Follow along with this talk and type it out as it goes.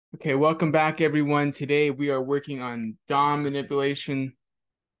Okay, welcome back, everyone. Today we are working on DOM manipulation.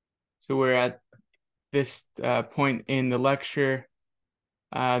 So we're at this point in the lecture.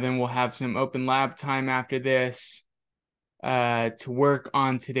 Then we'll have some open lab time after this to work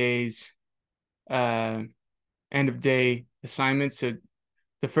on today's end of day assignment. So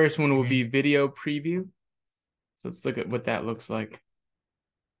the first one will be video preview. So let's look at what that looks like.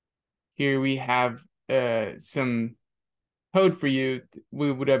 Here we have some code for you.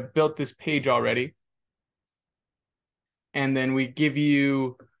 We would have built this page already. And then we give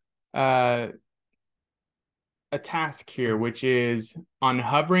you a task here, which is on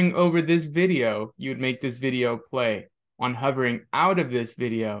hovering over this video, you would make this video play. On hovering out of this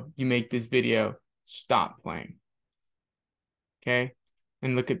video, you make this video stop playing. Okay,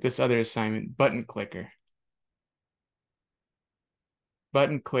 and look at this other assignment, button clicker.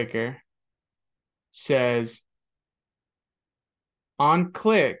 Button clicker says, on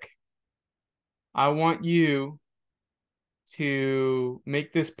click, I want you to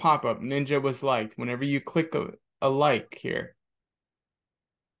make this pop up. Ninja was liked. Whenever you click a like here,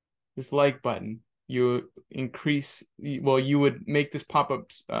 this like button, you increase, well, you would make this pop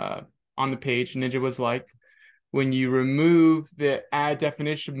up on the page. Ninja was liked. When you remove the add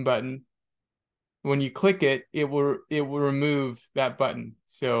definition button, when you click it, it will remove that button.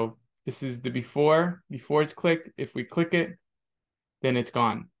 So this is the before it's clicked. If we click it, then it's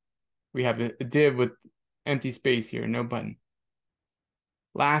gone. We have a div with empty space here, no button.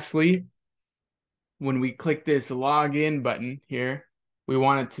 Lastly, when we click this login button here, we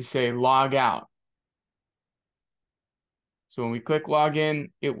want it to say log out. So when we click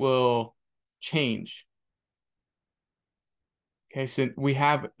login, it will change. Okay, so we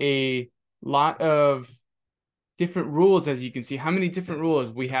have a lot of different rules, as you can see. How many different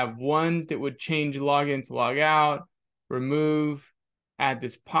rules? We have one that would change login to log out, remove, add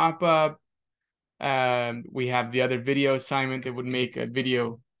this pop-up. We have the other video assignment that would make a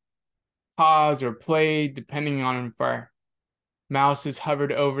video pause or play, depending on if our mouse is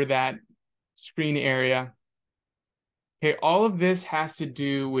hovered over that screen area. Okay, all of this has to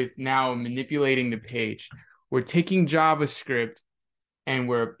do with now manipulating the page. We're taking JavaScript and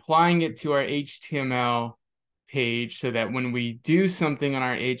we're applying it to our HTML page so that when we do something on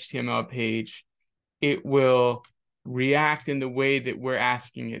our HTML page, it will react in the way that we're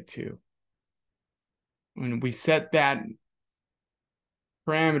asking it to. When we set that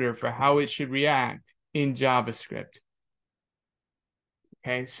parameter for how it should react in JavaScript.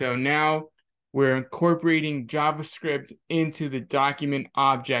 Okay, so now we're incorporating JavaScript into the document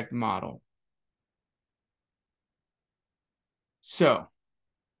object model. So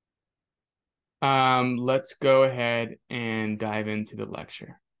let's go ahead and dive into the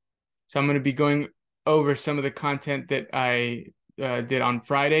lecture. So I'm going to be going over some of the content that I did on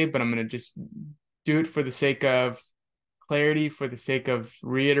Friday, but I'm going to just do it for the sake of clarity, for the sake of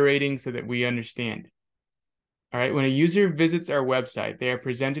reiterating so that we understand. All right, when a user visits our website, they are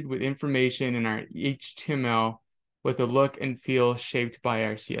presented with information in our HTML with a look and feel shaped by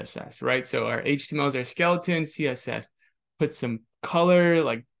our CSS, right? So our HTML is our skeleton, CSS puts some color,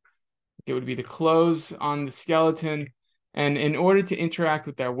 like it would be the clothes on the skeleton. And in order to interact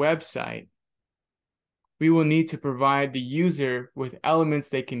with our website, we will need to provide the user with elements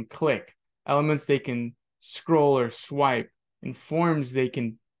they can click, elements they can scroll or swipe, and forms they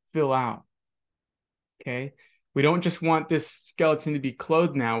can fill out. Okay. We don't just want this skeleton to be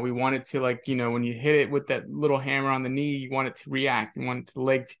clothed now. We want it to, like, you know, when you hit it with that little hammer on the knee, you want it to react. You want the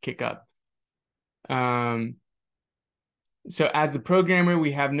leg to kick up. So as the programmer,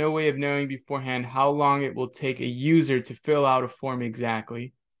 we have no way of knowing beforehand how long it will take a user to fill out a form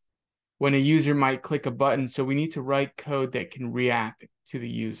exactly, when a user might click a button. So we need to write code that can react to the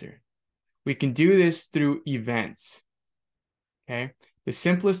user. We can do this through events. Okay. The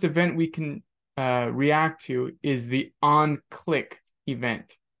simplest event we can react to is the on-click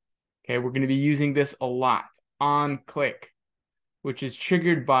event. Okay, we're going to be using this a lot. On-click, which is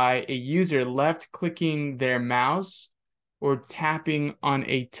triggered by a user left-clicking their mouse or tapping on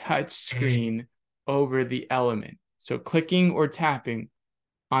a touch screen over the element. So clicking or tapping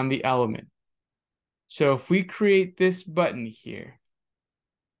on the element. So if we create this button here,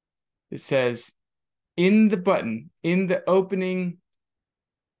 it says in the button, in the opening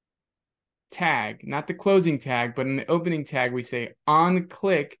tag, not the closing tag, but in the opening tag, we say on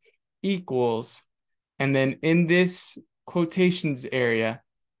click equals, and then in this quotations area,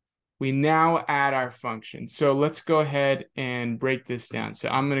 we now add our function. So let's go ahead and break this down. So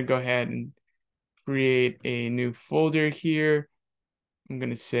I'm going to go ahead and create a new folder here. I'm going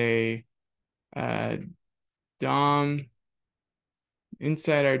to say DOM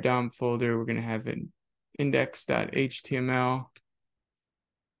inside our DOM folder, we're going to have an index.html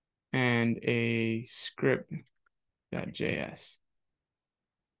and a script.js.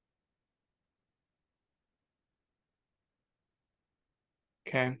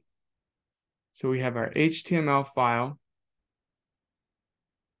 Okay. So we have our HTML file.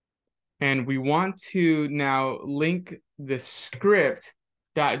 And we want to now link the script.js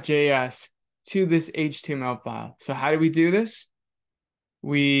to this HTML file. So how do we do this?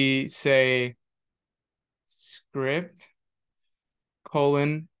 We say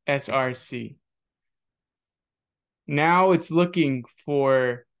script:/src. Now it's looking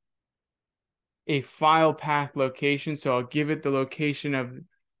for a file path location. So I'll give it the location of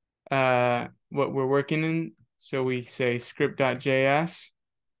what we're working in. So we say script.js.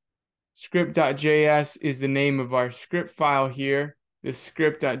 Script.js is the name of our script file here. The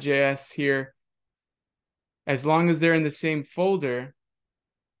script.js here. As long as they're in the same folder,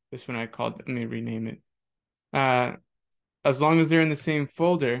 this one let me rename it. As long as they're in the same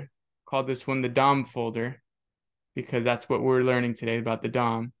folder, call this one the DOM folder, because that's what we're learning today about the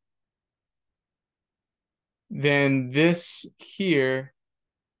DOM. Then this here,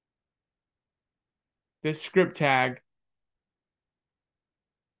 this script tag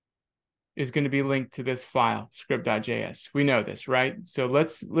is going to be linked to this file, script.js. We know this, right? So I'm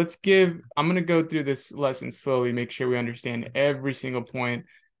going to go through this lesson slowly, make sure we understand every single point.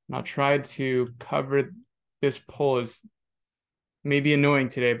 And I'll try to cover this poll. Is maybe annoying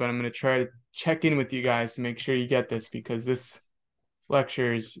today, but I'm going to try to check in with you guys to make sure you get this, because this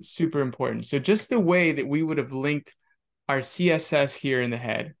lecture is super important. So just the way that we would have linked our CSS here in the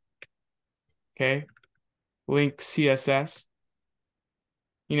head. Okay. Link CSS.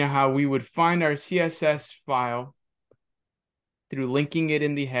 You know how we would find our CSS file through linking it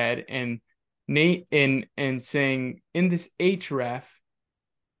in the head and saying in this href,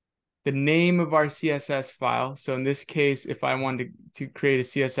 the name of our CSS file. So in this case, if I wanted to create a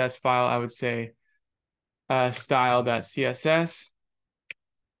CSS file, I would say style.css.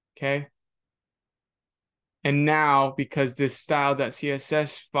 Okay. And now, because this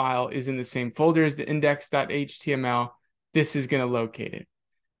style.css file is in the same folder as the index.html, this is going to locate it.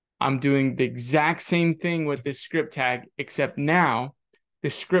 I'm doing the exact same thing with this script tag, except now the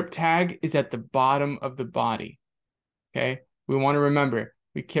script tag is at the bottom of the body. Okay. We want to remember,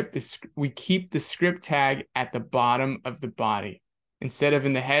 we keep the script tag at the bottom of the body instead of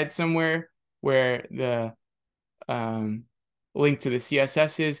in the head somewhere where the link to the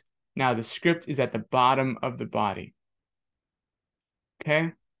CSS is. Now the script is at the bottom of the body.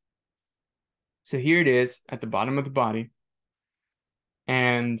 Okay. So here it is at the bottom of the body.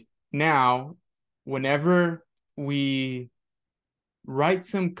 And now, whenever we write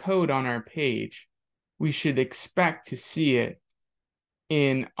some code on our page, we should expect to see it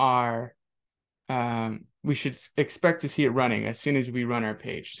in our, we should expect to see it running as soon as we run our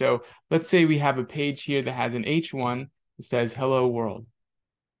page. So let's say we have a page here that has an H1 that says hello world.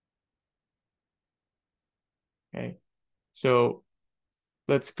 Okay, so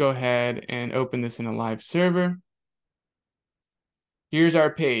let's go ahead and open this in a live server. Here's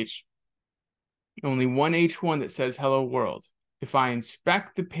our page. Only one H1 that says hello world. If I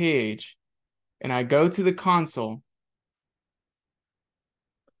inspect the page and I go to the console,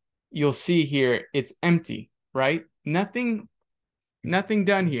 you'll see here it's empty, right? Nothing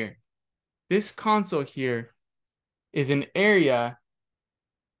done here. This console here is an area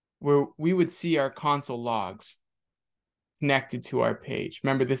where we would see our console logs connected to our page.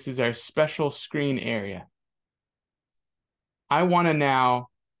 Remember, this is our special screen area. I want to now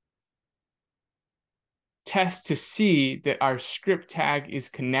test to see that our script tag is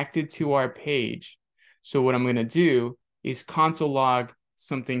connected to our page. So what I'm going to do is console log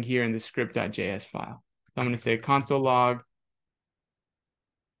something here in the script.js file. So I'm going to say console log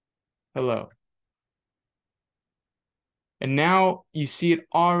hello. And now you see it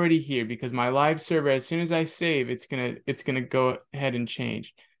already here because my live server, as soon as I save, it's gonna go ahead and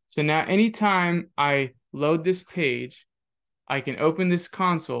change. So now anytime I load this page, I can open this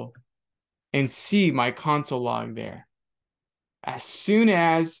console and see my console log there. As soon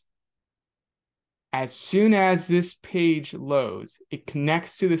as this page loads, it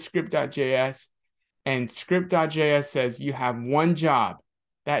connects to the script.js, and script.js says you have one job.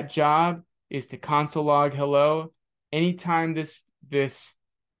 That job is to console log hello anytime this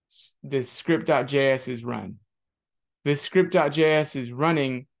script.js is run. This script.js is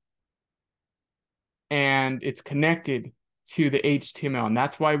running and it's connected to the HTML, and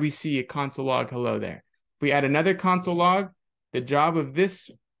that's why we see a console log hello there. If we add another console log, the job of this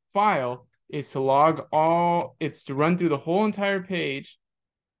file is to log all, it's to run through the whole entire page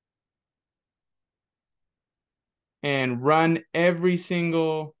and run every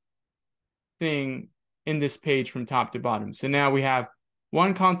single thing in this page from top to bottom. So now we have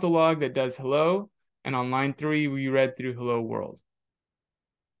one console log that does hello, and on line 3, we read through hello world.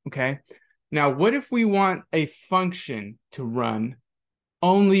 Okay. Now, what if we want a function to run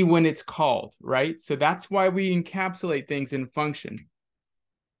only when it's called, right? So that's why we encapsulate things in functions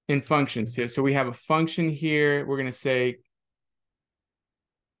here. So we have a function here. We're going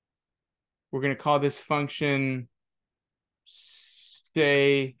to call this function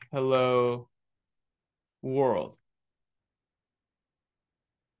say hello world.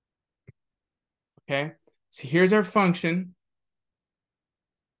 Okay. So here's our function.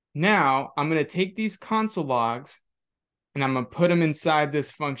 Now I'm going to take these console logs and I'm going to put them inside this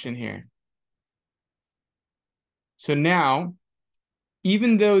function here. So now,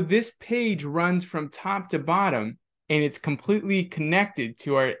 even though this page runs from top to bottom and it's completely connected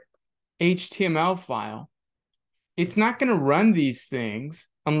to our HTML file, it's not going to run these things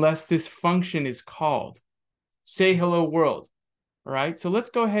unless this function is called. Say hello world. All right, so let's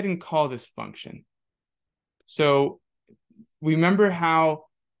go ahead and call this function. So remember how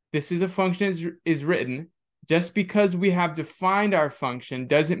this is a function is written. Just because we have defined our function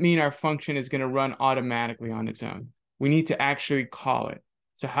doesn't mean our function is going to run automatically on its own. We need to actually call it.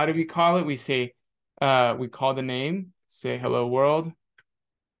 So how do we call it? We say, we call the name, say hello world.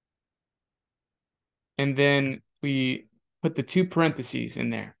 And then we put the 2 parentheses in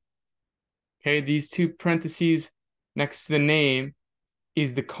there. Okay, these 2 parentheses next to the name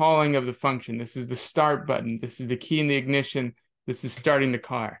is the calling of the function. This is the start button. This is the key in the ignition. This is starting the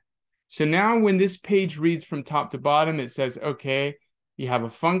car. So now when this page reads from top to bottom, it says, okay, you have a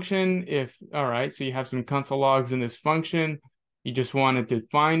function. All right, so you have some console logs in this function. You just wanted to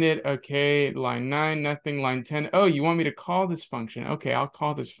find it. Okay, line 9, nothing. Line 10, oh, you want me to call this function? Okay, I'll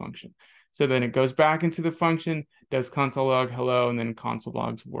call this function. So then it goes back into the function, does console log hello, and then console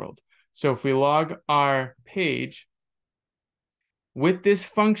logs world. So if we log our page with this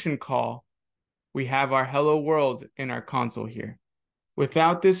function call, we have our hello world in our console here.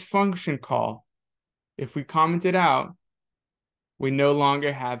 Without this function call, if we comment it out, we no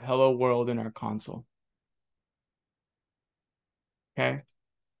longer have hello world in our console. Okay.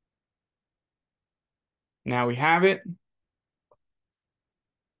 Now we have it.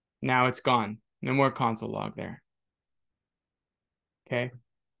 Now it's gone. No more console log there. Okay.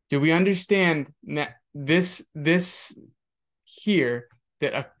 Do we understand this here,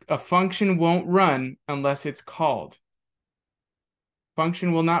 that a function won't run unless it's called?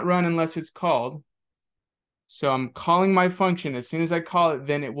 Function will not run unless it's called. So I'm calling my function. As soon as I call it,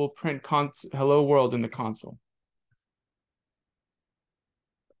 then it will print hello world in the console.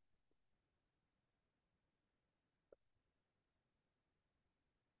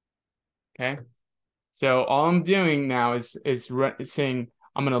 Okay. So all I'm doing now is saying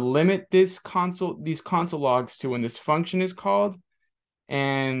I'm going to limit these console logs to when this function is called,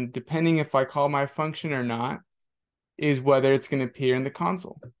 and depending if I call my function or not is whether it's going to appear in the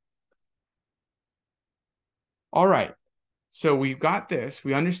console. All right, so we've got this.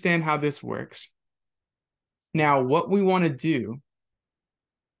 We understand how this works. Now, what we want to do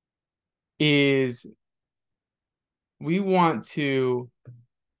is we want to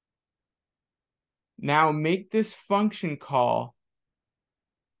now make this function call.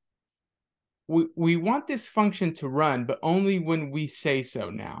 We want this function to run, but only when we say so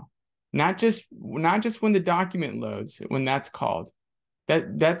now. Not just when the document loads, when that's called.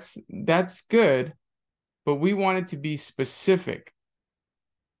 That's good, but we want it to be specific.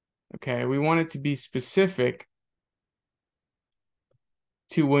 Okay, we want it to be specific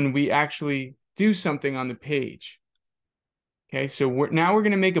to when we actually do something on the page. Okay, so now we're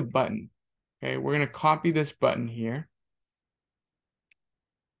going to make a button. Okay, we're going to copy this button here.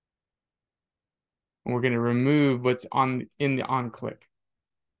 And we're going to remove what's in the on click.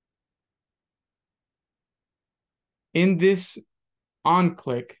 In this on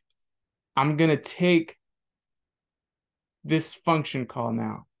click, I'm going to take this function call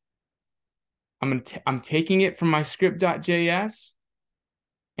now. I'm taking it from my script.js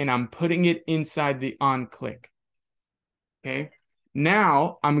and I'm putting it inside the on click. Okay.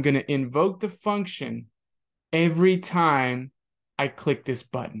 Now I'm going to invoke the function every time I click this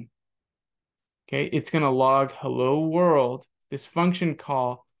button. Okay. It's going to log hello world. This function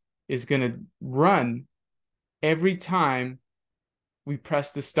call is going to run every time we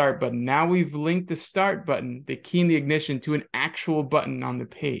press the start button. Now we've linked the start button, the key in the ignition, to an actual button on the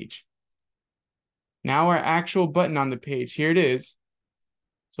page. Now our actual button on the page, here it is.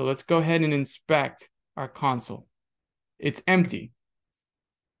 So let's go ahead and inspect our console. It's empty.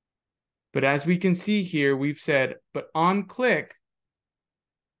 But as we can see here, we've said, but on click,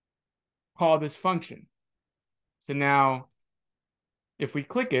 call this function. So now, if we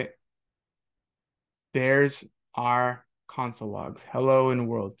click it, there's our console logs. Hello and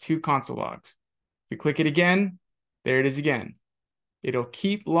world, 2 console logs. If we click it again, there it is again. It'll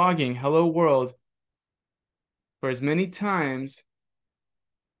keep logging hello world for as many times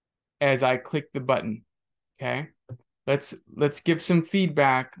as I click the button. Okay. Let's give some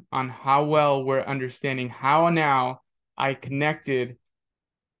feedback on how well we're understanding how now I connected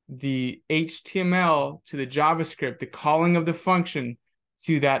the HTML to the JavaScript, the calling of the function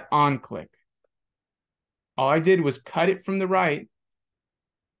to that on click. All I did was cut it from the right,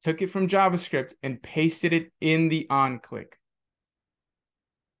 took it from JavaScript, and pasted it in the on click.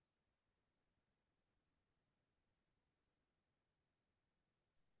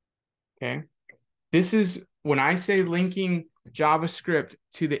 Okay. This is when I say linking JavaScript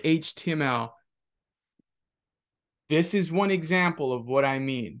to the HTML, this is one example of what I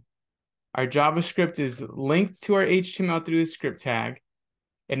mean. Our JavaScript is linked to our HTML through the script tag,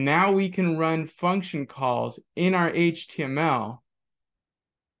 and now we can run function calls in our HTML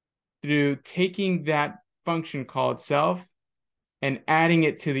through taking that function call itself and adding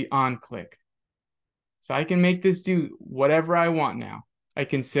it to the on click. So I can make this do whatever I want now. I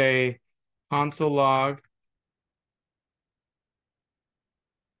can say console log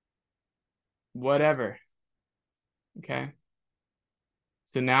whatever. Okay.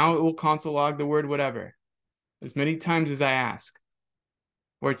 So now it will console log the word whatever as many times as I ask.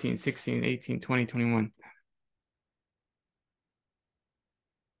 14, 16, 18, 20, 21.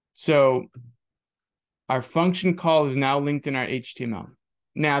 So our function call is now linked in our HTML.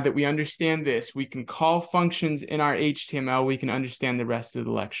 Now that we understand this, we can call functions in our HTML. We can understand the rest of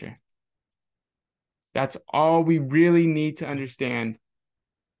the lecture. That's all we really need to understand.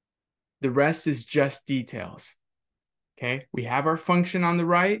 The rest is just details. Okay, we have our function on the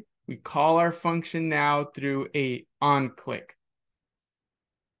right. We call our function now through a on click.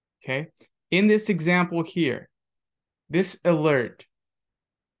 Okay, in this example here, this alert,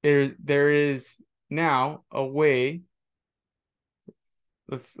 there is now a way.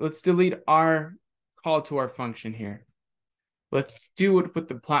 Let's delete our call to our function here. Let's do what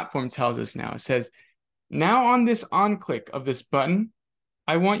the platform tells us now. It says, now on this on click of this button,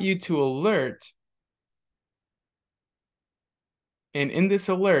 I want you to alert. And in this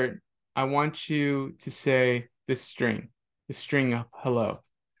alert, I want you to say the string of hello.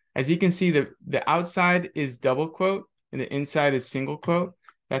 As you can see, the outside is double quote and the inside is single quote.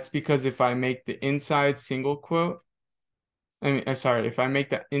 That's because if I make the inside single quote, if I make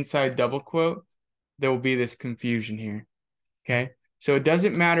the inside double quote, there will be this confusion here. Okay. So it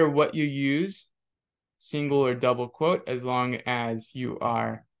doesn't matter what you use, single or double quote, as long as you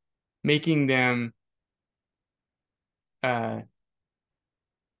are making them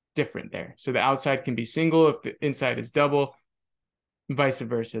different there. So the outside can be single if the inside is double, vice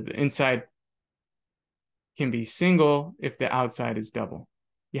versa. The inside can be single if the outside is double.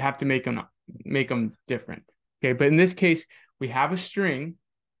 You have to make them different. Okay, but in this case, we have a string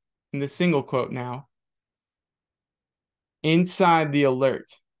in the single quote now inside the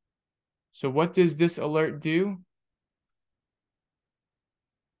alert. So what does this alert do?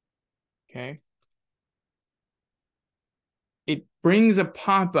 Okay. It brings a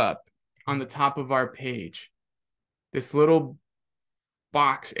pop-up on the top of our page, this little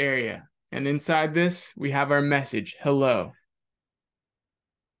box area. And inside this, we have our message, hello,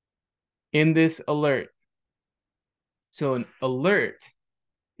 in this alert. So an alert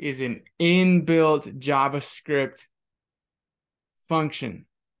is an inbuilt JavaScript function.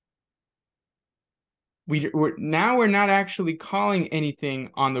 We're not actually calling anything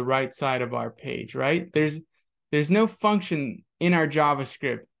on the right side of our page, right? There's no function in our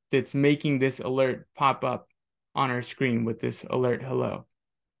JavaScript that's making this alert pop up on our screen with this alert hello.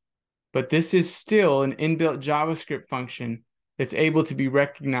 But this is still an inbuilt JavaScript function that's able to be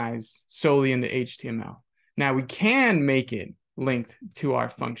recognized solely in the HTML. Now we can make it linked to our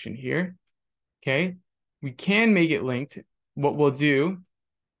function here. Okay, we can make it linked. What we'll do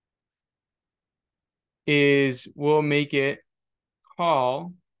is we'll make it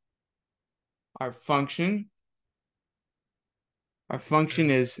call our function. Our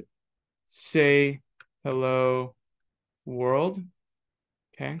function is say hello world.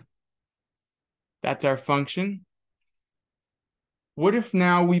 Okay, that's our function. What if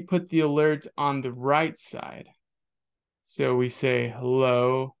now we put the alert on the right side? So we say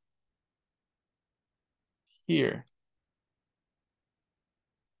hello here.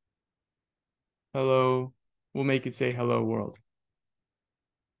 Hello. We'll make it say hello world.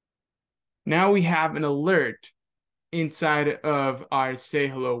 Now we have an alert inside of our say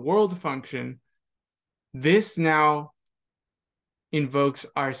hello world function. This now invokes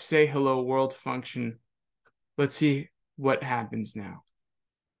our say hello world function. Let's see what happens now.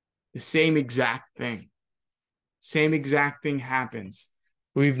 The same exact thing. Same exact thing happens.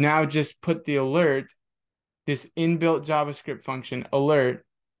 We've now just put the alert, this inbuilt JavaScript function alert.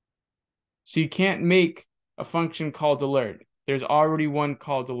 So you can't make a function called alert. There's already one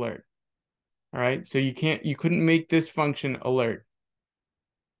called alert. All right. So you couldn't make this function alert.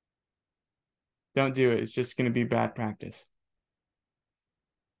 Don't do it. It's just going to be bad practice.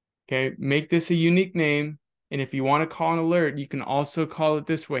 Okay. Make this a unique name. And if you want to call an alert, you can also call it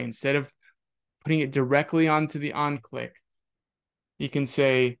this way. Instead of putting it directly onto the onClick, you can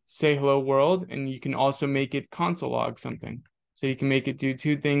say hello world, and you can also make it console log something. So you can make it do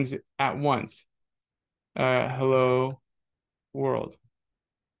two things at once. Hello world.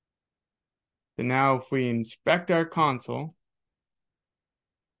 And now if we inspect our console,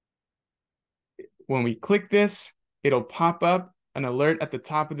 when we click this, it'll pop up an alert at the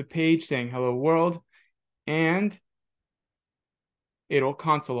top of the page saying hello world, and it'll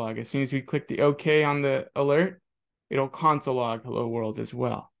console log. As soon as we click the OK on the alert, it'll console log hello world as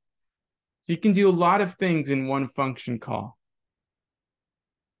well. So you can do a lot of things in one function call.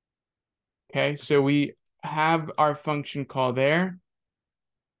 Okay, so we have our function call there.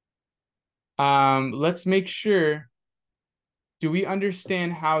 Let's make sure, do we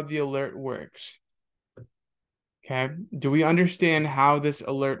understand how the alert works? Okay, do we understand how this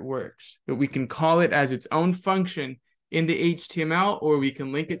alert works? That we can call it as its own function in the HTML, or we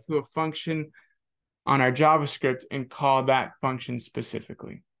can link it to a function on our JavaScript and call that function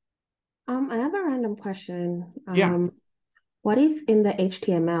specifically. I have a random question. Yeah. What if in the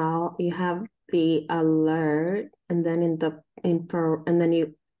HTML you have the alert and then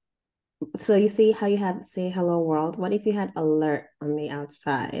so you see how you have say hello world? What if you had alert on the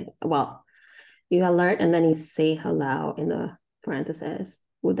outside? Well, you alert and then you say hello in the parentheses.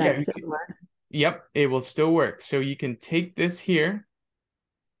 Would that Yeah. still work? Yep, it will still work. So you can take this here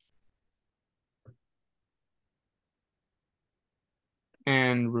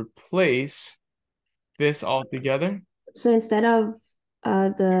and replace this altogether. So instead of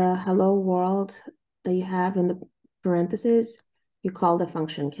the hello world that you have in the parentheses, you call the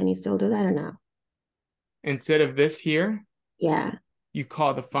function. Can you still do that or no? Instead of this here, Yeah. you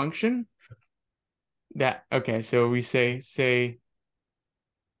call the function that, okay, so we say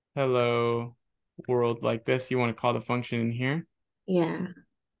hello world like this. You want to call the function in here. Yeah.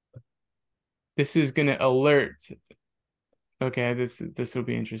 This is going to alert. Okay, this will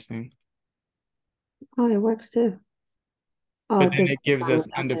be interesting. Oh, it works too. Oh, But it then says it gives us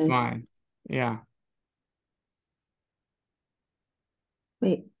okay. undefined. Yeah.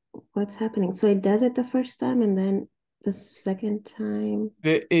 Wait, what's happening? So it does it the first time and then the second time.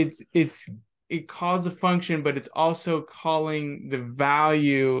 It calls a function, but it's also calling the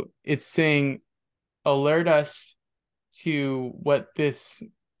value. It's saying alert us to what this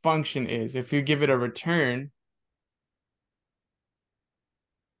function is. If you give it a return,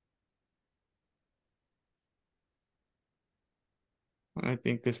 I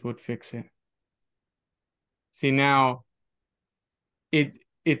think this would fix it. See, now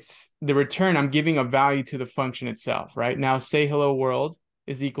it's the return. I'm giving a value to the function itself, right? Now say hello world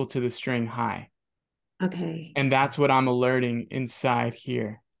is equal to the string hi. Okay. And that's what I'm alerting inside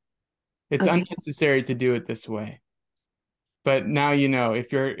here. It's Okay. unnecessary to do it this way. But now you know,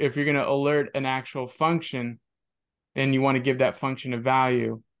 if you're going to alert an actual function, then you want to give that function a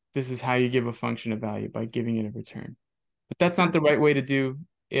value. This is how you give a function a value, by giving it a return. But that's not the right way to do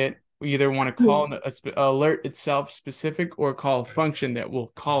it. We either want to call an alert itself specific, or call a function that will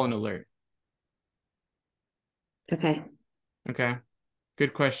call an alert. Okay. Okay,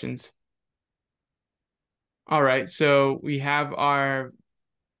 good questions. All right, so we have our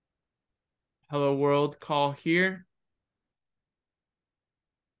hello world call here.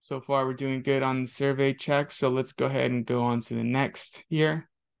 So far, we're doing good on the survey checks. So let's go ahead and go on to the next here.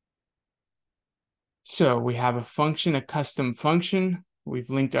 So we have a function, a custom function. We've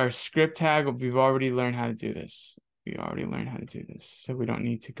linked our script tag. We've already learned how to do this. We already learned how to do this. So we don't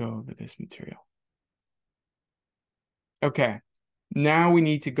need to go over this material. Okay, now we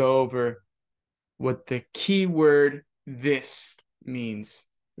need to go over what the keyword this means.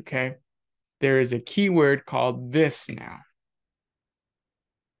 Okay, there is a keyword called this now.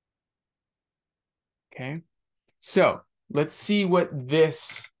 Okay, so let's see what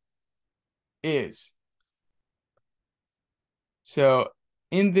this is. So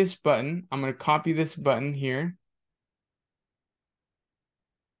in this button, I'm going to copy this button here.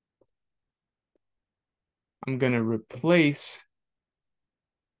 I'm going to replace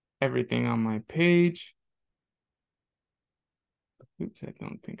everything on my page. Oops, I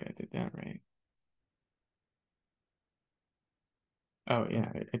don't think I did that right. Oh,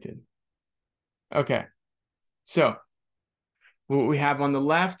 yeah, I did. Okay, so what we have on the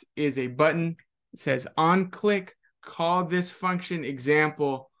left is a button. It says on click, call this function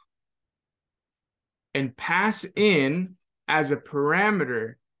example and pass in as a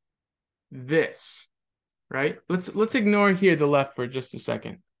parameter this, right? Let's ignore here the left for just a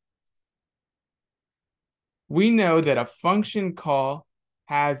second. We know that a function call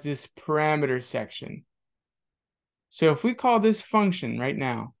has this parameter section. So if we call this function right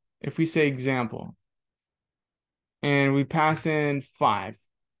now, if we say example, and we pass in 5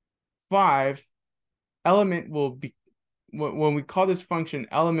 element will be, when we call this function,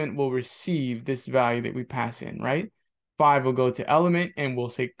 element will receive this value that we pass in, right? 5 will go to element and we'll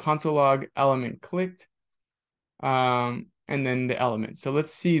say console log element clicked, and then the element. So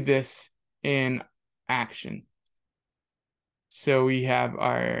let's see this in action. So we have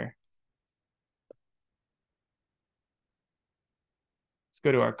our, let's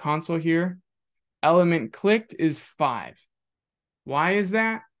go to our console here. Element clicked is 5. Why is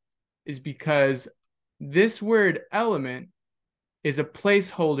that? Is because this word element is a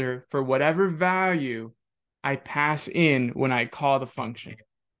placeholder for whatever value I pass in when I call the function.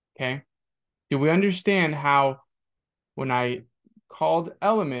 Okay. Do we understand how when I called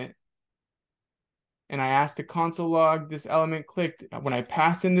element and I asked the console log this element clicked, when I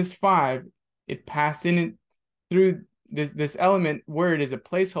pass in this 5, it passed in it through this element word is a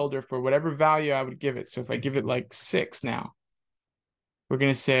placeholder for whatever value I would give it. So if I give it like 6 now, we're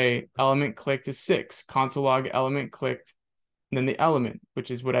going to say element clicked is 6, console log element clicked, and then the element,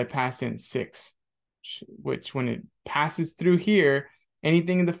 which is what I pass in, 6, which when it passes through here,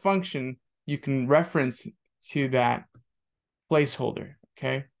 anything in the function, you can reference to that placeholder,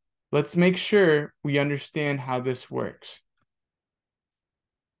 okay? Let's make sure we understand how this works.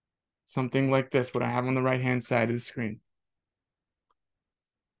 Something like this, what I have on the right-hand side of the screen.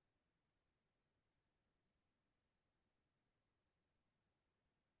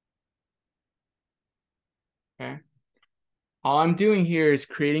 Okay. All I'm doing here is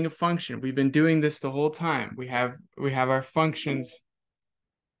creating a function. We've been doing this the whole time. We have our functions.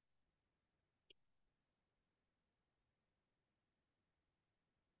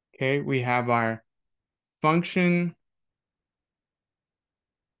 Okay, we have our function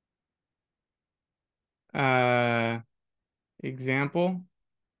example.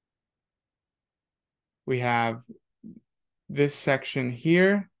 We have this section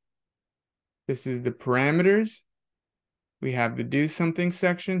here. This is the parameters. We have the do something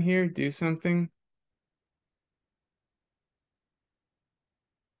section here, do something.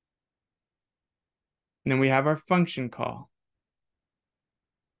 And then we have our function call.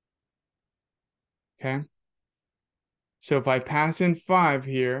 Okay. So if I pass in 5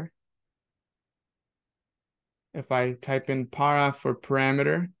 here, if I type in para for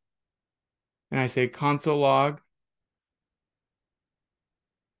parameter, and I say console log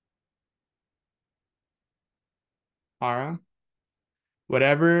para,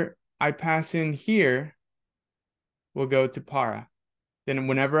 whatever I pass in here will go to para. Then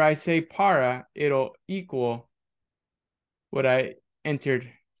whenever I say para, it'll equal what I entered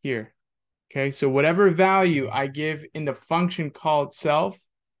here. Okay, so whatever value I give in the function call itself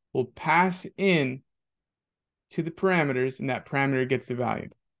will pass in to the parameters, and that parameter gets the value.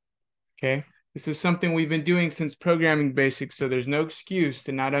 Okay, this is something we've been doing since programming basics, so there's no excuse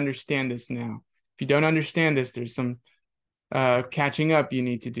to not understand this now. If you don't understand this, there's some catching up you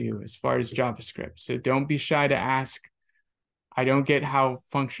need to do as far as JavaScript. So don't be shy to ask. I don't get how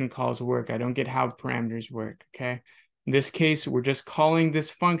function calls work. I don't get how parameters work, okay? In this case, we're just calling this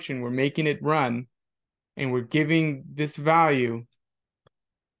function, we're making it run, and we're giving this value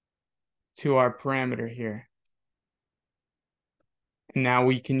to our parameter here. And now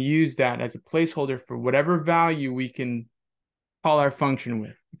we can use that as a placeholder for whatever value we can call our function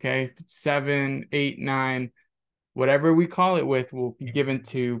with, okay? If it's 7, 8, 9, whatever we call it with will be given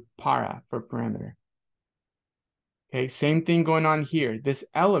to para for parameter. Okay, same thing going on here. This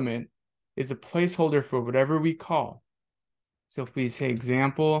element is a placeholder for whatever we call. So if we say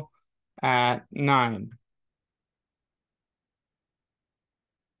example at 9,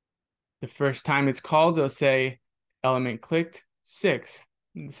 the first time it's called, it'll say element clicked 6.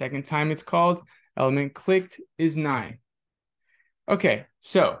 And the second time it's called, element clicked is 9. Okay,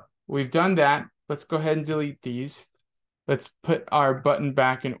 so we've done that. Let's go ahead and delete these. Let's put our button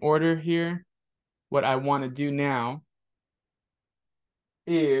back in order here. What I want to do now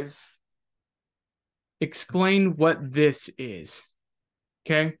is explain what this is,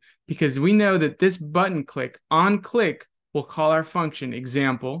 okay? Because we know that this button click, on click, will call our function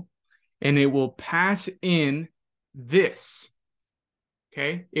example, and it will pass in this,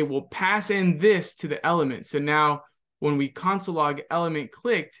 okay? It will pass in this to the element. So now when we console log element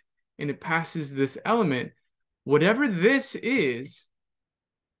clicked and it passes this element, whatever this is,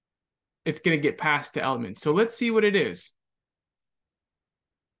 it's going to get passed to element. So let's see what it is.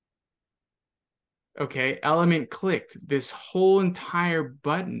 Okay, element clicked. This whole entire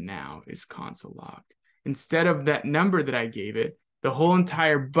button now is console logged. Instead of that number that I gave it, the whole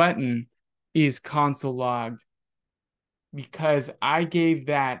entire button is console logged because I gave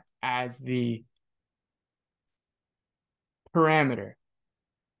that as the parameter.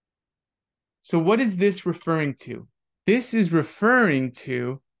 So what is this referring to? This is referring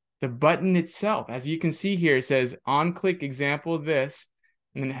to the button itself. As you can see here, it says on click example this,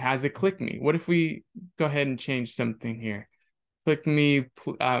 and then it has the click me. What if we go ahead and change something here? Click me,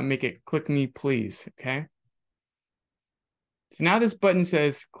 make it click me please, okay? So now this button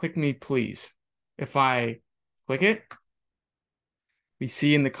says click me please. If I click it, we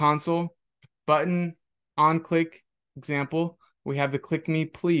see in the console button on click example, we have the click me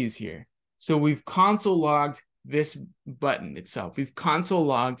please here. So we've console logged this button itself. We've console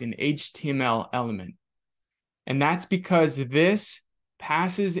logged an HTML element. And that's because this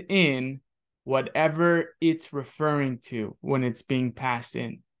passes in whatever it's referring to when it's being passed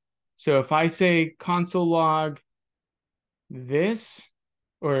in. So if I say console log this,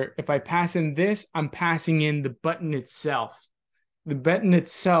 or if I pass in this, I'm passing in the button itself. The button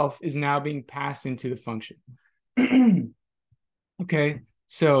itself is now being passed into the function. Okay,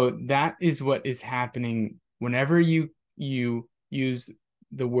 so that is what is happening whenever you use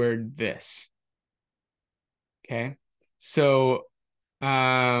the word this. Okay, so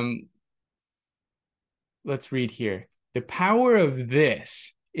let's read here. The power of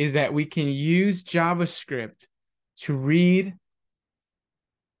this is that we can use JavaScript to read.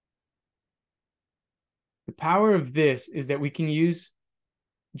 The power of this is that we can use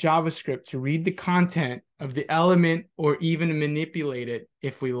JavaScript to read the content of the element or even manipulate it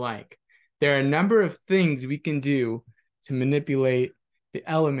if we like. There are a number of things we can do to manipulate the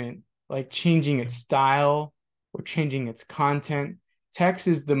element, like changing its style or changing its content. Text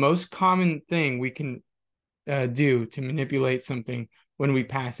is the most common thing we can do to manipulate something when we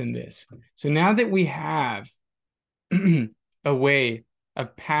pass in this. So now that we have a way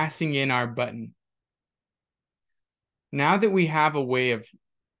of passing in our button, now that we have a way of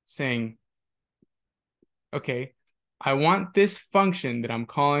saying, okay, I want this function that I'm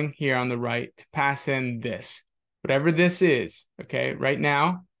calling here on the right to pass in this, whatever this is, okay? Right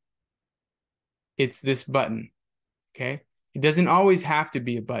now, it's this button, okay? It doesn't always have to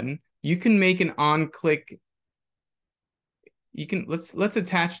be a button. You can make an on-click. You can, let's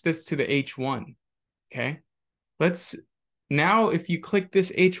attach this to the H1, okay? Now if you click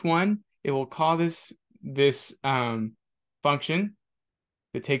this H1, it will call this function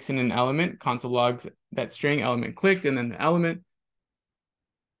that takes in an element, console logs that string element clicked, and then the element.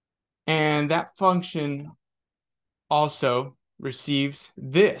 And that function also receives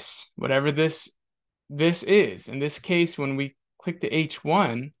this, whatever this is. In this case, when we click the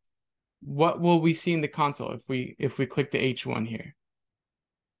H1, what will we see in the console if we click the H1 here?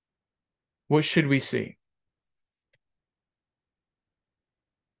 What should we see?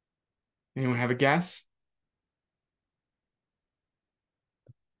 Anyone have a guess?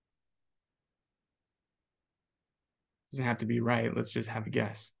 Doesn't have to be right. Let's just have a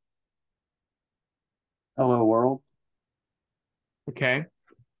guess. Hello world. Okay.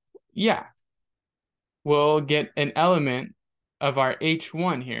 Yeah. We'll get an element of our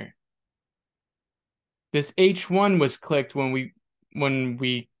H1 here. This H1 was clicked when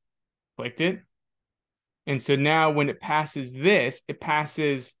we clicked it. And so now when it passes this, it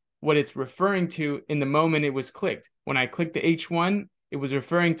passes what it's referring to in the moment it was clicked. When I clicked the H1, it was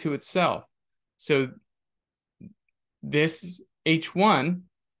referring to itself. So this H1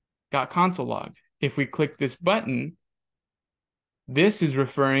 got console logged. If we click this button, this is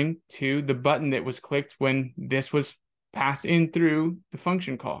referring to the button that was clicked when this was passed in through the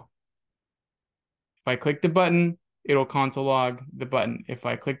function call. If I click the button, it'll console log the button. If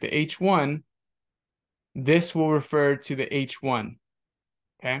I click the H1, this will refer to the H1.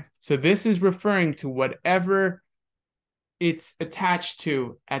 Okay, so this is referring to whatever it's attached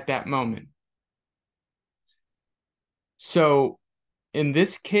to at that moment. So in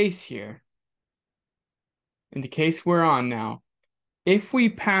this case here, in the case we're on now, if we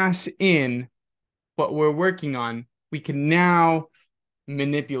pass in what we're working on, we can now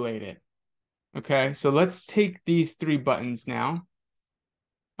manipulate it. Okay, so let's take these 3 buttons now.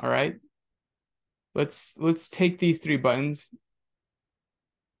 All right. Let's take these 3 buttons.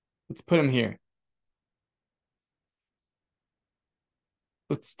 Let's put them here.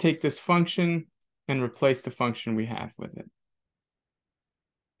 Let's take this function and replace the function we have with it.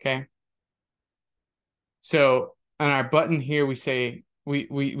 Okay. So on our button here, we say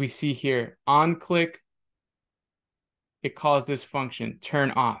we see here on click, it calls this function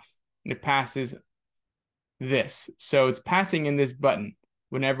turn off, and it passes this. So it's passing in this button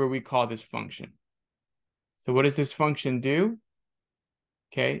whenever we call this function. So what does this function do?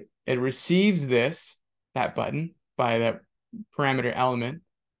 Okay, it receives that button by that parameter element,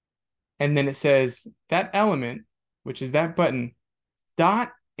 and then it says that element, which is that button,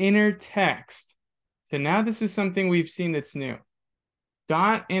 dot inner text. So now this is something we've seen that's new.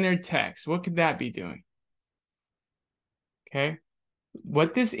 Dot inner text. What could that be doing? Okay.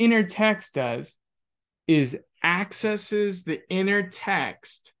 What this inner text does is accesses the inner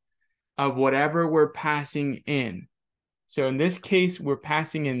text of whatever we're passing in. So in this case, we're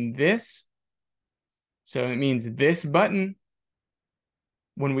passing in this. So it means this button.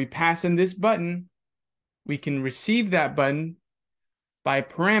 When we pass in this button, we can receive that button by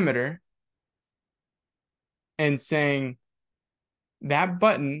parameter and saying that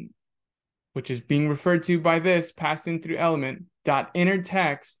button, which is being referred to by this passed in through element dot inner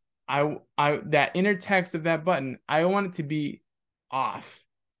text, that inner text of that button, I want it to be off.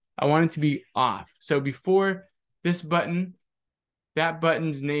 I want it to be off. So before this button, that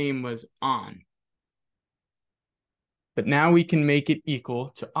button's name was on. But now we can make it equal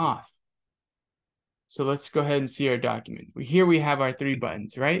to off. So let's go ahead and see our document. Here we have our 3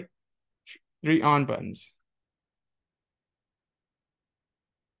 buttons, right? 3 on buttons.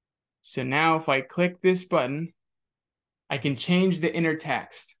 So now if I click this button, I can change the inner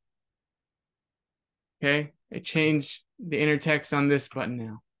text. Okay, I changed the inner text on this button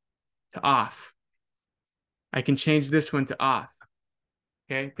now to off. I can change this one to off.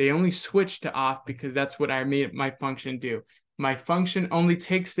 Okay, they only switch to off because that's what I made my function do. My function only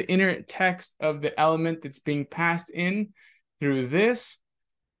takes the inner text of the element that's being passed in through this,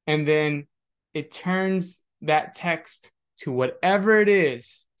 and then it turns that text to whatever it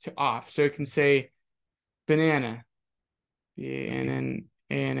is to off. So it can say banana,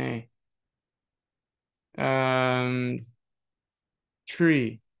 B-A-N-N-A-N-A,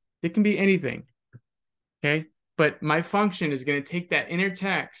 tree. It can be anything. Okay, but my function is going to take that inner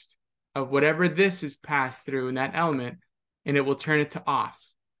text of whatever this is passed through in that element, and it will turn it to off.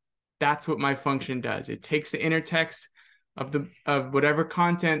 That's what my function does. It takes the inner text of whatever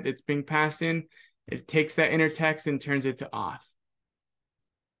content that's being passed in. It takes that inner text and turns it to off.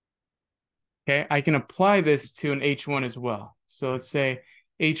 Okay, I can apply this to an H1 as well. So let's say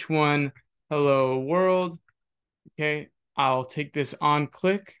H1 hello world. Okay, I'll take this on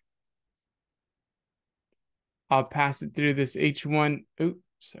click. I'll pass it through this H1. Oops,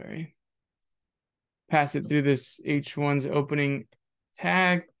 sorry. Pass it through this H1's opening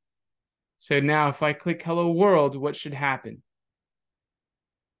tag. So now if I click hello world, what should happen?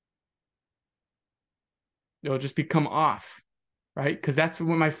 It'll just become off, right? Because that's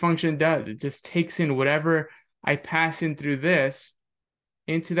what my function does. It just takes in whatever I pass in through this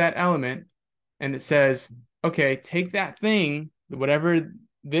into that element, and it says, okay, take that thing, whatever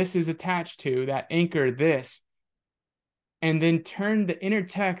this is attached to, that anchor, this, and then turn the inner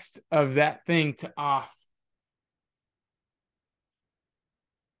text of that thing to off.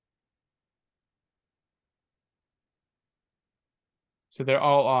 So they're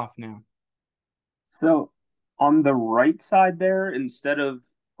all off now. So on the right side there, instead of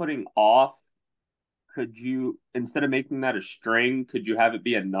putting off, instead of making that a string, could you have it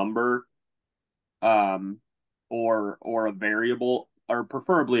be a number, um, or a variable, or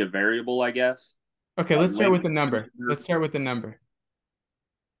preferably a variable, I guess? Okay, A let's start with length the number. integer. Let's start with the number.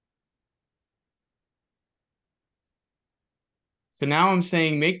 So now I'm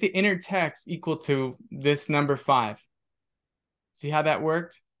saying make the inner text equal to this number 5. See how that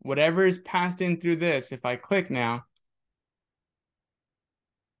worked? Whatever is passed in through this, if I click now,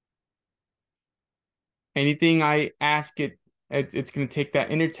 anything I ask it's going to take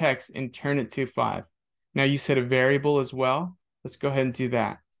that inner text and turn it to 5. Now you said a variable as well. Let's go ahead and do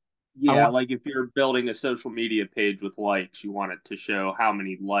that. Yeah, like if you're building a social media page with likes, you want it to show how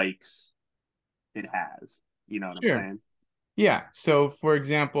many likes it has. You know what I'm Sure. saying? Yeah. So for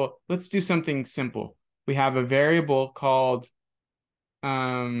example, let's do something simple. We have a variable called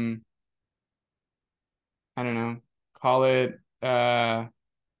I don't know, call it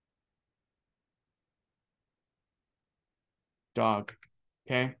dog.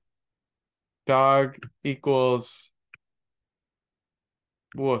 Okay. Dog equals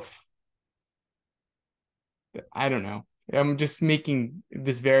woof. I don't know. I'm just making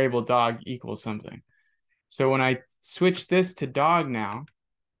this variable dog equal something. So when I switch this to dog now,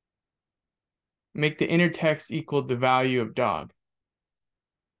 make the inner text equal the value of dog.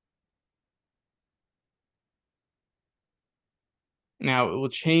 Now it will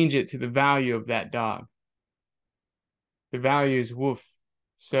change it to the value of that dog. The value is woof.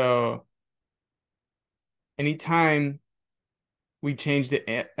 So anytime we change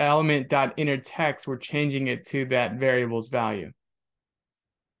the element dot inner text, we're changing it to that variable's value.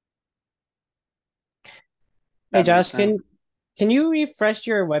 Hey That makes Josh, sense. can you refresh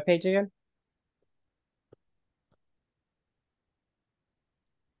your webpage again?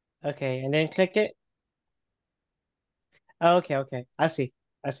 Okay, and then click it. Oh, okay. I see.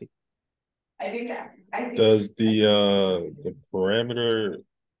 Does the parameter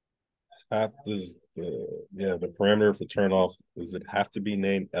the parameter for turn off, does it have to be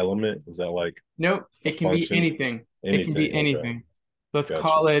named element? Is that like Nope, a it can be function? anything. It can be Anything, okay. anything. Let's Gotcha.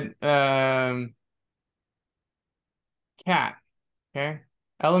 call it cat. Okay.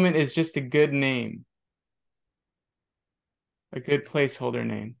 Element is just a good name, a good placeholder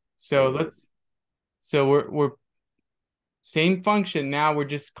name. So Okay. we're same function. Now we're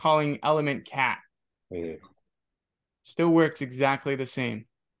just calling element cat. Mhm. Still works exactly the same.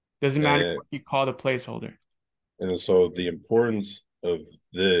 Doesn't matter And what you call the placeholder. and so the importance of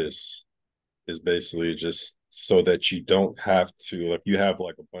this is basically just so that you don't have to, like, you have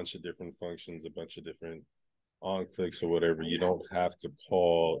like a bunch of different functions, a bunch of different on clicks or whatever, you don't have to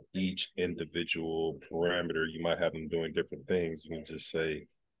call each individual parameter. You might have them doing different things. You can just say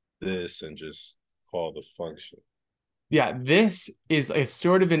this and just call the function. Yeah, this is a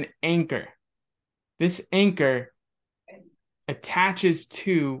sort of an anchor. This anchor attaches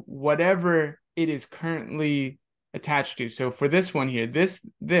to whatever it is currently attached to. So for this one here, this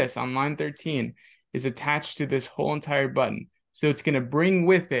on line 13 is attached to this whole entire button. So it's going to bring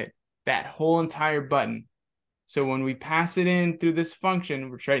with it that whole entire button. So when we pass it in through this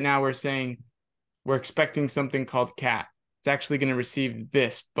function, which right now we're saying we're expecting something called cat, it's actually going to receive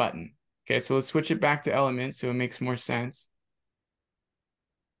this button. Okay, so let's switch it back to element so it makes more sense.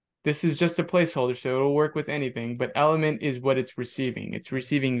 This is just a placeholder, so it'll work with anything, but element is what it's receiving. It's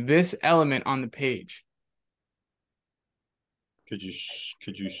receiving this element on the page. Could you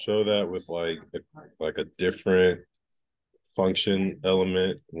show that with like a different function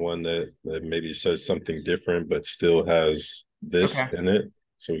element, one that maybe says something different but still has this Okay. in it,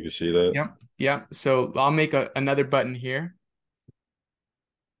 so we can see that? Yep. So I'll make another button here.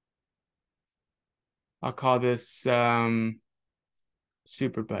 I'll call this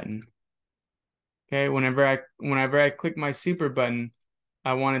super button. Okay, whenever I click my super button,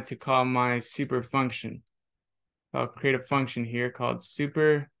 I want it to call my super function. I'll create a function here called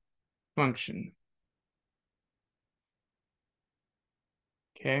super function.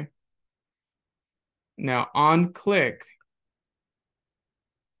 Okay. Now on click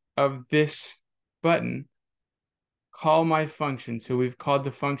of this button, call my function. So we've called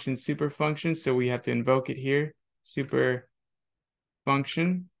the function super function, so we have to invoke it here. Super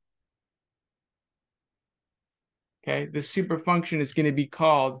function. Okay, this super function is going to be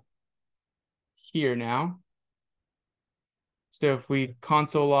called here now. So if we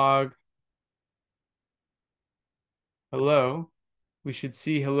console log hello, we should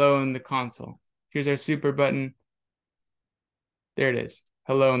see hello in the console. Here's our super button. There it is,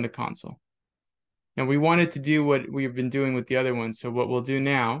 hello in the console. Now we wanted to do what we've been doing with the other ones. So what we'll do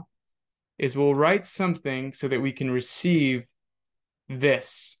now is we'll write something so that we can receive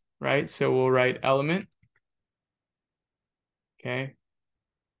this, right? So we'll write element. Okay.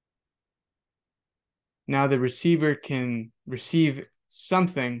 Now the receiver can receive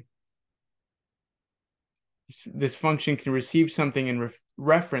something. This function can receive something and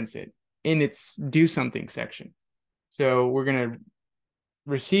reference it in its do something section. So we're going to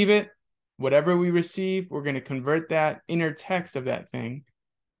receive it. Whatever we receive, we're going to convert that inner text of that thing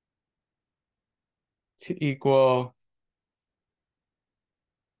to equal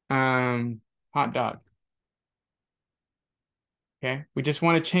hot dog. Okay. We just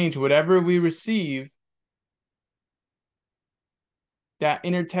want to change whatever we receive, that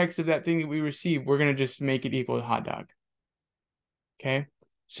inner text of that thing that we receive, we're going to just make it equal to hot dog. Okay.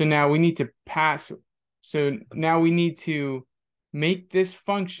 So now we need to pass. So now we need to make this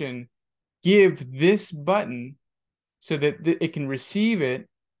function give this button so that it can receive it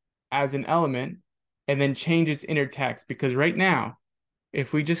as an element and then change its inner text. Because right now,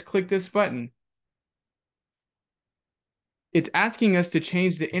 if we just click this button, it's asking us to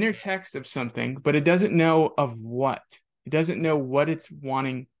change the inner text of something, but it doesn't know of what. It doesn't know what it's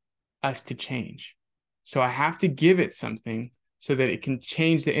wanting us to change. So I have to give it something so that it can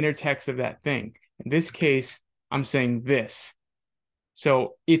change the inner text of that thing. In this case, I'm saying this.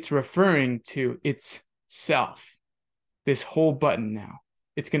 So it's referring to itself, this whole button now.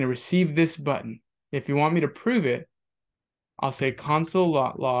 It's going to receive this button. If you want me to prove it, I'll say console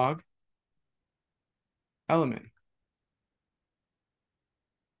log element.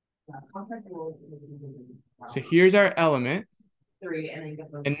 So here's our element.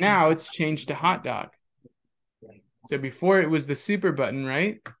 And now it's changed to hot dog. So before it was the super button,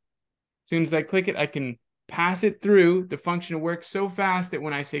 right? As soon as I click it, I can pass it through. The function works so fast that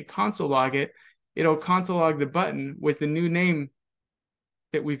when I say console log it, it'll console log the button with the new name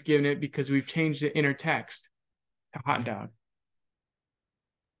that we've given it because we've changed the inner text to hot dog.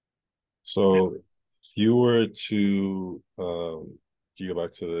 So if you were to do you go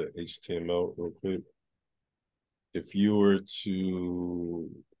back to the HTML real quick? If you were to,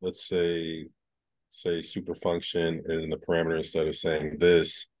 let's say super function, and in the parameter, instead of saying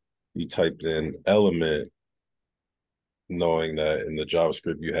this, you typed in element, knowing that in the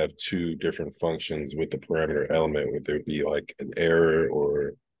JavaScript you have two different functions with the parameter element, would there be like an error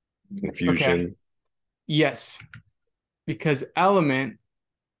or confusion? Okay. Yes, because element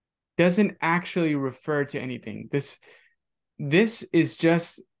doesn't actually refer to anything. This is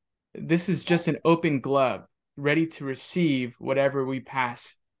just an open glove ready to receive whatever we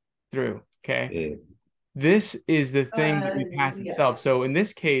pass through. Okay. This is the thing that we pass itself. So in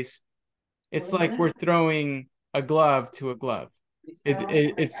this case, it's like we're throwing a glove to a glove.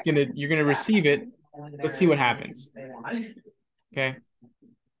 You're gonna receive it. Let's see what happens. Okay.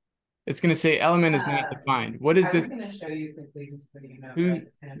 It's gonna say element is not defined. What is this?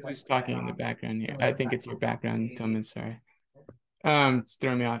 Who's talking in the background here? I think it's your background, Tillman. Sorry. It's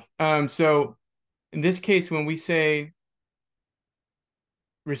throwing me off. So in this case, when we say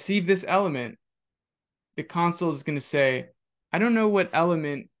receive this element, the console is going to say, I don't know what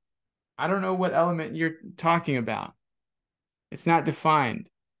element you're talking about. It's not defined.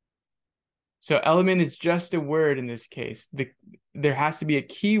 So element is just a word in this case. There has to be a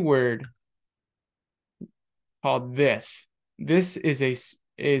keyword called this. This is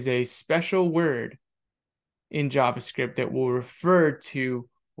a special word in JavaScript that will refer to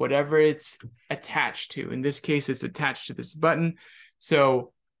whatever it's attached to. In this case, it's attached to this button.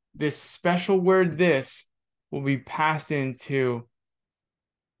 So this special word, this, will be passed into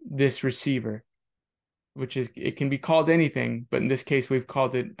this receiver, which is, it can be called anything, but in this case, we've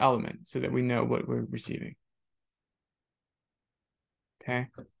called it element so that we know what we're receiving. Okay.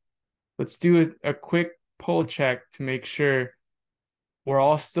 Let's do a quick poll check to make sure we're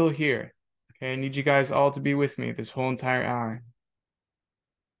all still here. Okay. I need you guys all to be with me this whole entire hour.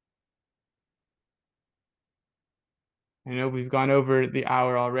 I know we've gone over the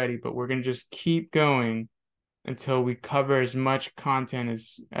hour already, but we're going to just keep going until we cover as much content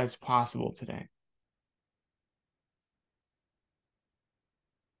as possible today.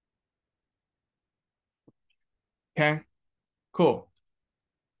 Okay, cool.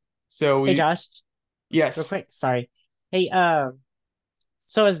 So Hey Josh, yes. real quick, sorry. Hey,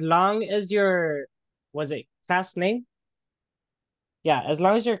 so as long as your, was it class name? Yeah, as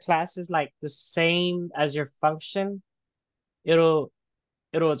long as your class is like the same as your function, it'll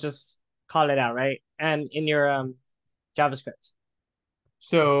just call it out, right? And in your JavaScript.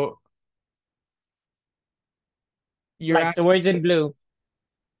 So you're like the words in blue,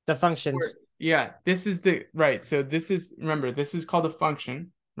 the functions. Yeah, this is right. So this is, remember, this is called a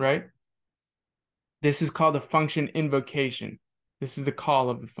function, right? This is called a function invocation. This is the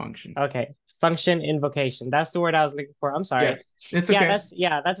call of the function. Okay, function invocation. That's the word I was looking for. I'm sorry. Yes, it's okay.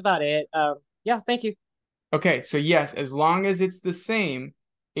 That's about it. Yeah, thank you. Okay, so yes, as long as it's the same,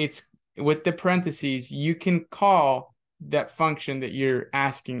 it's with the parentheses, you can call that function that you're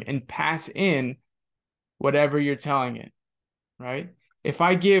asking and pass in whatever you're telling it, right? If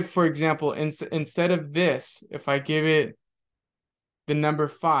I give, for example, instead of this, if I give it the number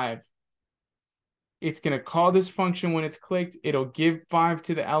 5, it's going to call this function when it's clicked. It'll give 5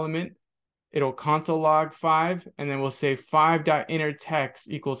 to the element. It'll console log 5, and then we'll say 5.innerText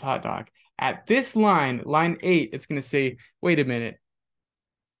equals hot dog. At this line 8, it's going to say, wait a minute,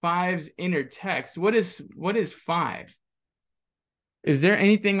 5's inner text. What is 5? Is there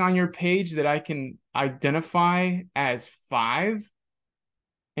anything on your page that I can identify as 5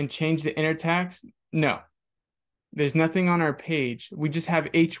 and change the inner text? No, there's nothing on our page. We just have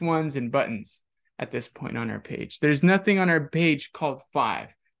H1s and buttons. at this point on our page. There's nothing on our page called 5.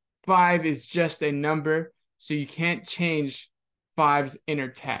 5 is just a number, so you can't change 5's inner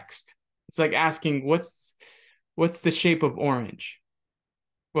text. It's like asking what's the shape of orange?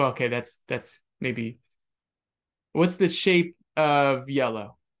 Well, okay, that's maybe what's the shape of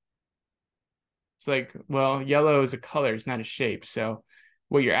yellow? It's like, well, yellow is a color, it's not a shape. So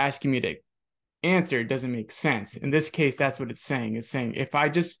what you're asking me to answer doesn't make sense. In this case, that's what it's saying. It's saying if I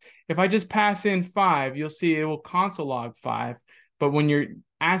just pass in 5, you'll see it will console log 5. But when you're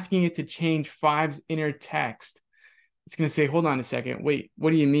asking it to change 5's inner text, it's going to say, hold on a second. Wait,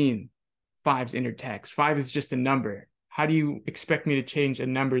 what do you mean 5's inner text? 5 is just a number. How do you expect me to change a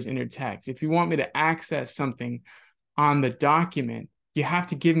number's inner text? If you want me to access something on the document, you have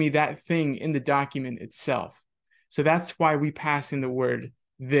to give me that thing in the document itself. So that's why we pass in the word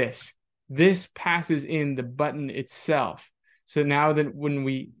this. This passes in the button itself. So now that when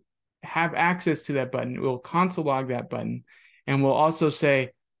we have access to that button, we'll console log that button, and we'll also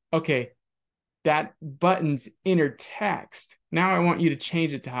say, okay, that button's inner text. Now I want you to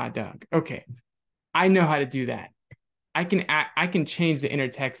change it to hot dog. Okay, I know how to do that. I can change the inner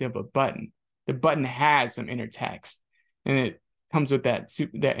text of a button. The button has some inner text, and it comes with that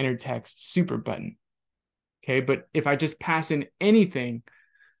inner text super button. Okay, but if I just pass in anything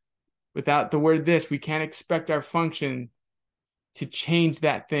without the word this, we can't expect our function to change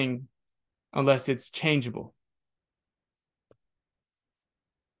that thing unless it's changeable.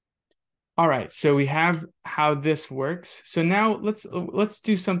 All right, so we have how this works. So now let's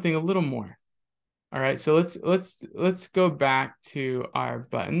do something a little more. All right, so let's go back to our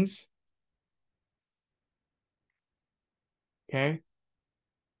buttons. Okay.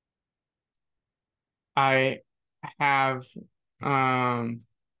 I have a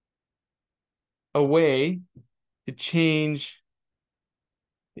way to change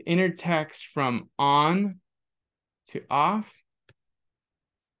the inner text from on to off,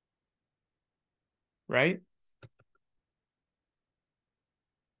 right?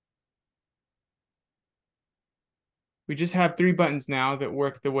 We just have 3 buttons now that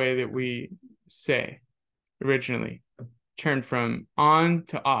work the way that we say originally. Turn from on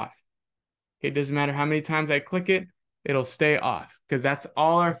to off. Okay, it doesn't matter how many times I click it, it'll stay off because that's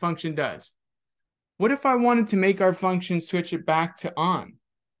all our function does. What if I wanted to make our function switch it back to on?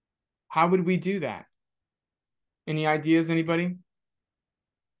 How would we do that? Any ideas, anybody?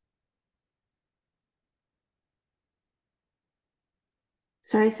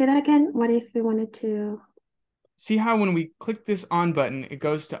 Sorry, say that again. What if we wanted to? See how when we click this on button, it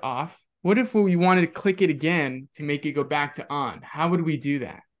goes to off? What if we wanted to click it again to make it go back to on? How would we do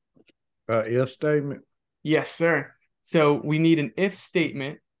that? If statement. Yes, sir. So we need an if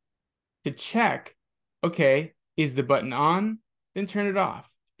statement to check, okay, is the button on? Then turn it off.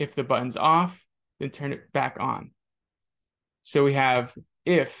 If the button's off, then turn it back on. So we have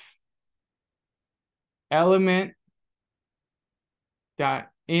if element dot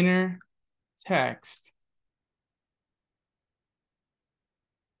inner text,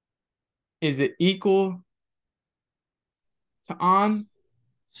 is it equal to on?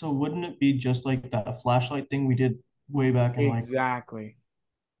 So wouldn't it be just like that flashlight thing we did way back in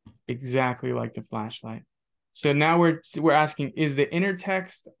Exactly like the flashlight. So now we're asking, is the inner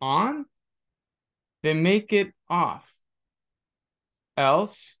text on? Then make it off.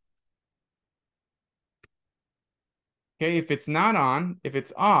 Else, okay, if it's not on, if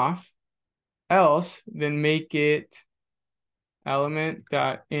it's off, else, then make it element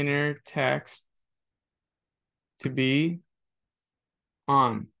dot inner text to be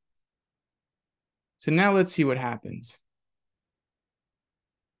on. So now let's see what happens.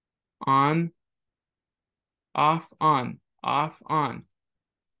 On, off, on, off, on.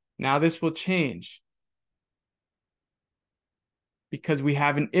 Now this will change because we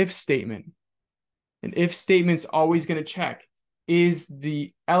have an if statement. An if statement's always going to check, is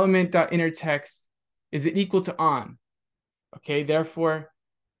the element.inner text, is it equal to on? Okay, therefore,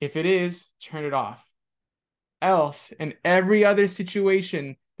 if it is, turn it off. Else, in every other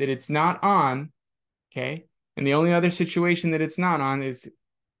situation that it's not on, okay, and the only other situation that it's not on is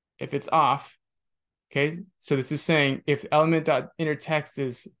if it's off, okay, so this is saying if element.inner text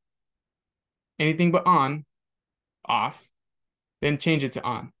is anything but on, off, then change it to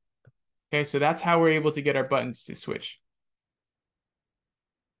on. Okay, so that's how we're able to get our buttons to switch.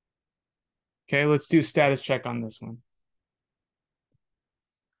 Okay, let's do status check on this one.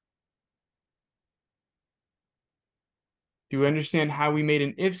 Do you understand how we made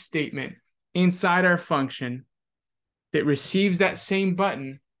an if statement inside our function that receives that same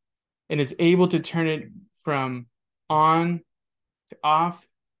button and is able to turn it from on to off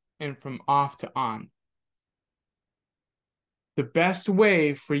and from off to on. The best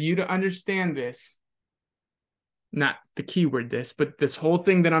way for you to understand this, not the keyword this, but this whole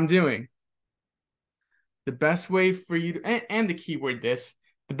thing that I'm doing, the best way for you to, and the keyword this,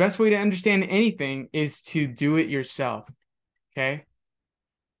 the best way to understand anything is to do it yourself, okay?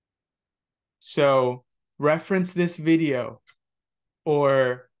 So reference this video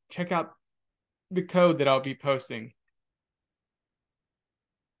or check out the code that I'll be posting,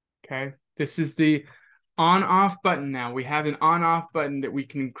 okay? This is the on-off button now. We have an on-off button that we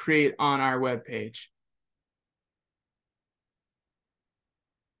can create on our web page.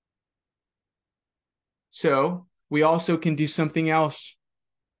 So we also can do something else.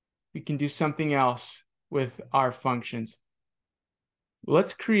 We can do something else with our functions.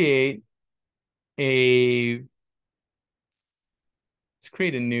 Let's create a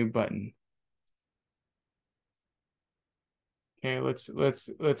new button. Okay,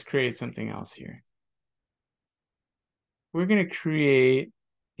 let's create something else here. We're going to create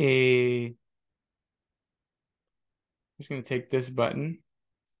I'm just going to take this button,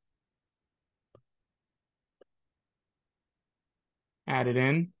 add it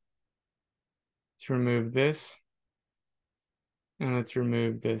in. Let's remove this. And let's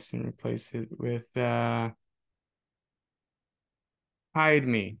remove this and replace it with hide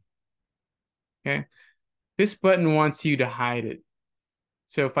me. Okay. This button wants you to hide it.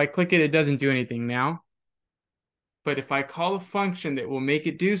 So if I click it, it doesn't do anything now. But if I call a function that will make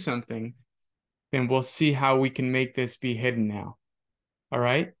it do something, then we'll see how we can make this be hidden now. All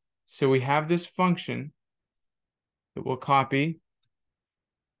right. So we have this function that we'll copy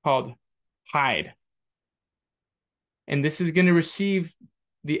called hide. And this is going to receive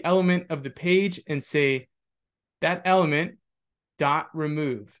the element of the page and say that element dot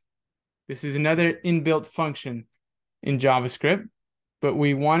remove. This is another inbuilt function in JavaScript, but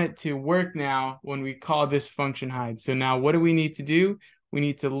we want it to work now when we call this function hide. So now what do we need to do? We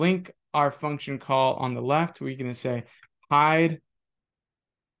need to link our function call on the left. We're going to say hide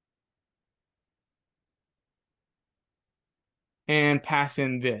and pass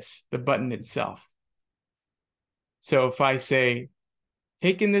in this, the button itself. So if I say,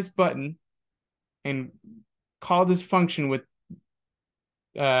 take in this button and call this function with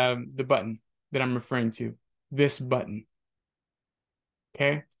the button that I'm referring to, this button.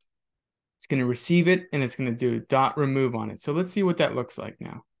 Okay. It's going to receive it and it's going to do dot remove on it. So let's see what that looks like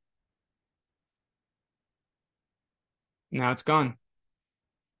now. Now it's gone.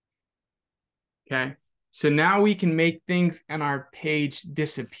 Okay. So now we can make things on our page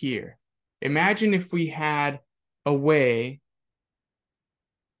disappear. Imagine if we had a way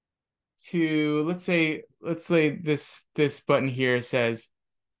to, let's say this button here says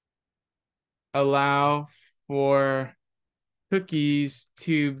allow for cookies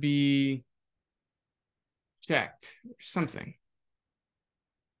to be checked or something.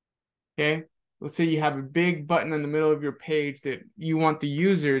 Okay. Let's say you have a big button in the middle of your page that you want the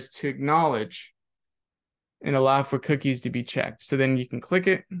users to acknowledge and allow for cookies to be checked. So then you can click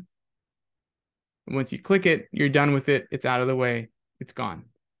it. And once you click it, you're done with it. It's out of the way. It's gone.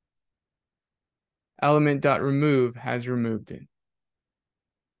 Element.remove has removed it.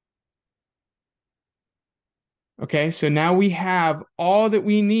 Okay, so now we have all that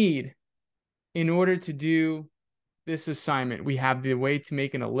we need in order to do this assignment. We have the way to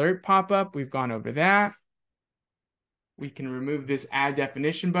make an alert pop up. We've gone over that. We can remove this add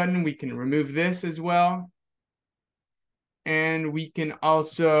definition button. We can remove this as well. And we can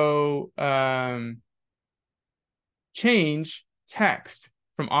also change text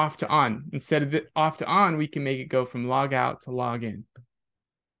from off to on. Instead of off to on, we can make it go from log out to log in.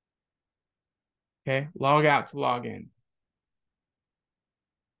 Okay, log out to log in.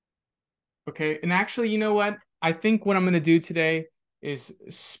 Okay, and actually, you know what? I think what I'm going to do today is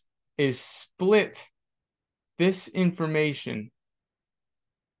split this information.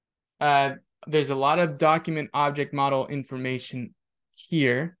 There's a lot of document object model information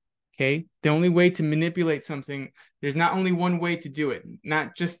here. Okay, the only way to manipulate something, there's not only one way to do it,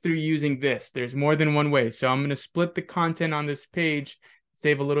 not just through using this. There's more than one way. So I'm going to split the content on this page,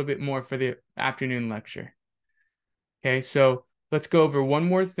 save a little bit more for the afternoon lecture. Okay, so let's go over one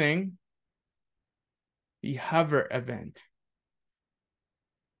more thing. The hover event.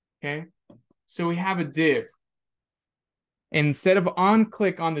 Okay, so we have a div. Instead of on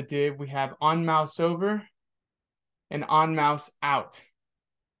click on the div, we have on mouse over and on mouse out.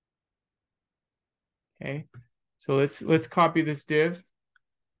 Okay, so let's copy this div.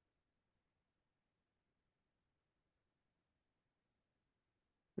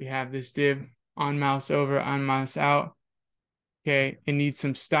 We have this div on mouse over, on mouse out. Okay, it needs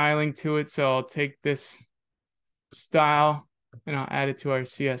some styling to it, so I'll take this style and I'll add it to our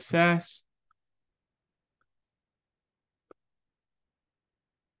CSS.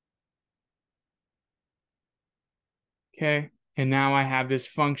 Okay, and now I have this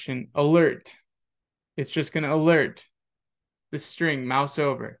function alert. It's just going to alert the string mouse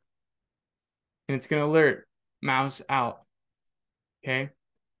over, and it's going to alert mouse out. Okay,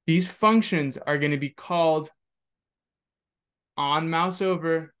 these functions are going to be called on mouse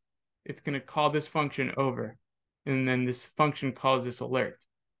over. It's going to call this function over, and then this function calls this alert.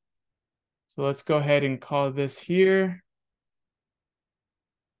 So let's go ahead and call this here.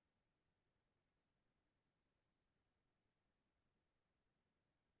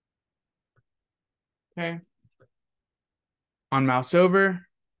 Okay. On mouse over,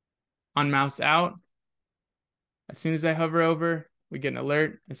 on mouse out. As soon as I hover over, we get an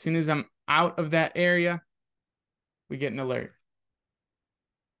alert. As soon as I'm out of that area, we get an alert.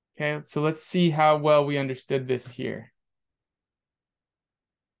 Okay, so let's see how well we understood this here.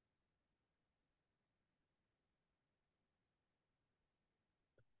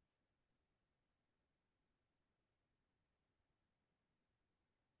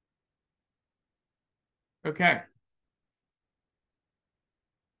 Okay.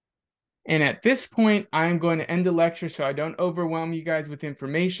 And at this point, I'm going to end the lecture so I don't overwhelm you guys with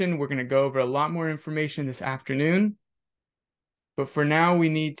information. We're going to go over a lot more information this afternoon. But for now, we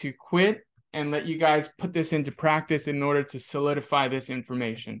need to quit and let you guys put this into practice in order to solidify this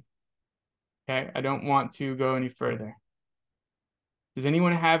information. Okay, I don't want to go any further. Does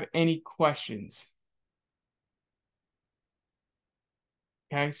anyone have any questions?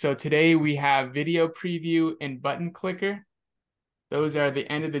 Okay, so today we have video preview and button clicker. Those are the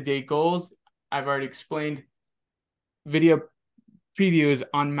end of the day goals. I've already explained video preview is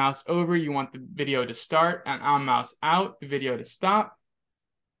on mouse over. You want the video to start, and on mouse out, the video to stop.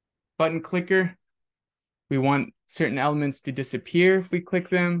 Button clicker, we want certain elements to disappear if we click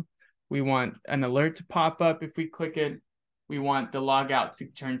them. We want an alert to pop up if we click it. We want the log out to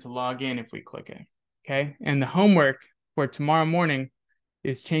turn to log in if we click it. Okay, and the homework for tomorrow morning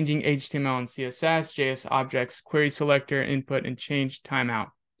is changing HTML and CSS, JS objects, query selector, input, and change timeout.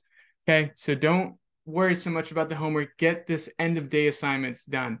 Okay, so don't worry so much about the homework. Get this end of day assignments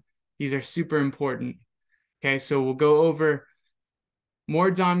done. These are super important. Okay, so we'll go over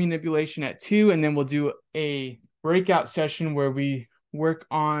more DOM manipulation at 2, and then we'll do a breakout session where we work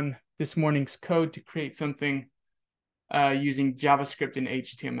on this morning's code to create something using JavaScript and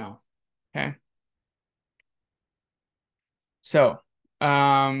HTML. Okay. So,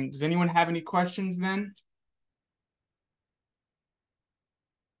 does anyone have any questions then?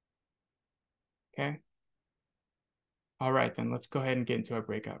 Okay. All right, then let's go ahead and get into our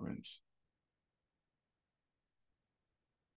breakout rooms.